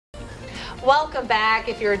Welcome back.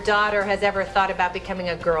 If your daughter has ever thought about becoming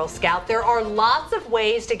a Girl Scout, there are lots of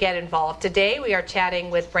ways to get involved. Today we are chatting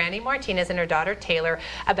with Brandy Martinez and her daughter Taylor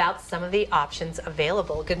about some of the options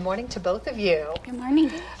available. Good morning to both of you. Good morning.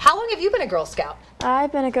 How long have you been a Girl Scout?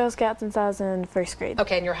 I've been a Girl Scout since I was in first grade.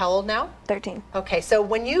 Okay, and you're how old now? 13. Okay, so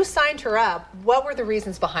when you signed her up, what were the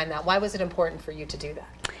reasons behind that? Why was it important for you to do that?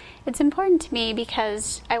 It's important to me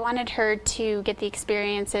because I wanted her to get the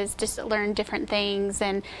experiences, just learn different things,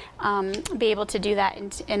 and be able to do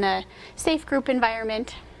that in a safe group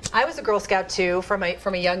environment. I was a Girl Scout too from a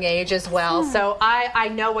young age as well, so I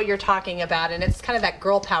know what you're talking about, and it's kind of that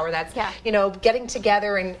girl power that's, you know, getting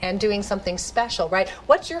together and doing something special, right?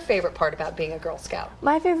 What's your favorite part about being a Girl Scout?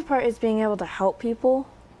 My favorite part is being able to help people,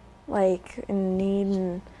 like, in need.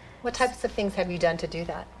 And what types of things have you done to do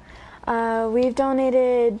that? We've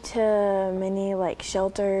donated to many, like,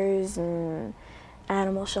 shelters and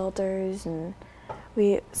animal shelters, and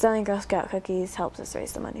selling Girl Scout cookies helps us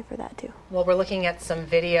raise the money for that too. Well, we're looking at some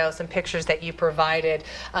video, some pictures that you provided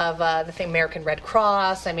of the American Red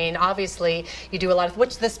Cross. I mean, obviously, you do a lot of,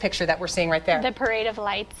 what's this picture that we're seeing right there? The Parade of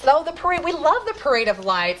Lights. Oh, the parade. We love the Parade of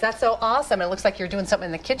Lights. That's so awesome. It looks like you're doing something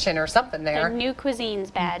in the kitchen or something there. The New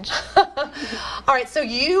Cuisines badge. All right, so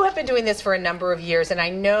you have been doing this for a number of years, and I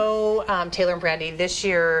know, Taylor and Brandy, this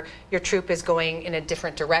year your troop is going in a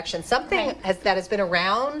different direction. Something that has been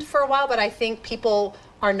around for a while, but I think people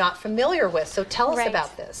are not familiar with. So tell us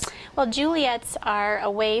about this. Well, Juliettes are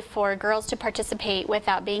a way for girls to participate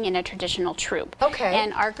without being in a traditional troop. Okay.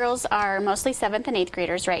 And our girls are mostly 7th and 8th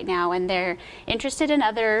graders right now, and they're interested in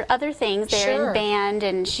other things. They're in band,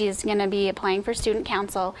 and she's going to be applying for student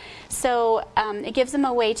council. So it gives them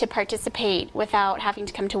a way to participate without having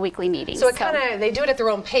to come to weekly meetings. So they do it at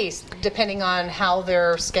their own pace, depending on how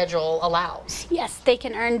their schedule allows. Yes, they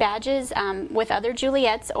can earn badges with other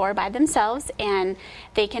Juliettes or by themselves, and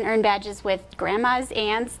they can earn badges with grandmas,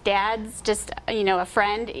 aunts, dads, just, you know, a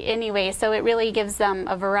friend anyway. So it really gives them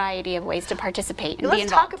a variety of ways to participate and be involved.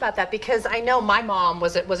 Let's talk about that, because I know my mom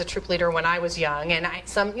was a troop leader when I was young, and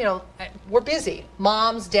you know, we're busy,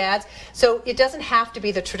 moms, dads. So it doesn't have to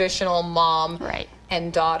be the traditional mom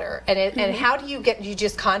and daughter. And how do you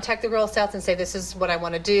just contact the Girl Scouts and say, this is what I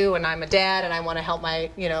want to do, and I'm a dad, and I want to help my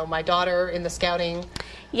daughter in the scouting?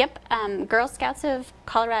 Yep, Girl Scouts of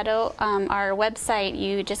Colorado, our website,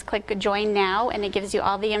 you just click Join Now, and it gives you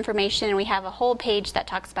all the information, and we have a whole page that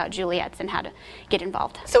talks about Juliettes and how to get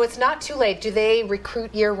involved. So it's not too late. Do they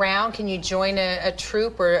recruit year-round? Can you join a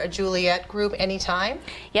troop or a Juliette group anytime?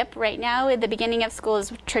 Yep, right now at the beginning of school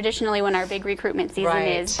is traditionally when our big recruitment season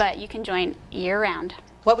is, but you can join year-round.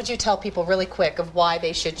 What would you tell people really quick of why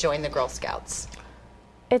they should join the Girl Scouts?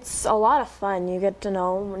 It's a lot of fun. You get to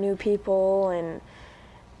know new people, and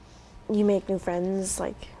you make new friends.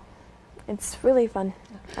 Like, it's really fun.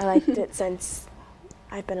 I liked it since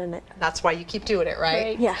I've been in it. That's why you keep doing it,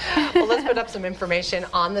 right? Yeah. Well, let's put up some information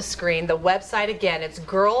on the screen. The website, again, it's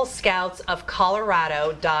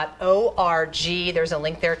girlscoutsofcolorado.org. There's a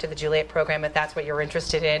link there to the Juliette program if that's what you're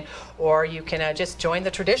interested in, or you can just join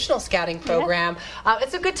the traditional scouting program.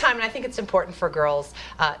 It's a good time, and I think it's important for girls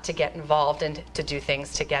to get involved and to do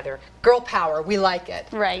things together. Girl power, we like it.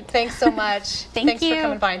 Right. Thanks so much. Thanks for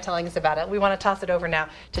coming by and telling us about it. We want to toss it over now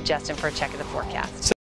to Justin for a check of the forecast.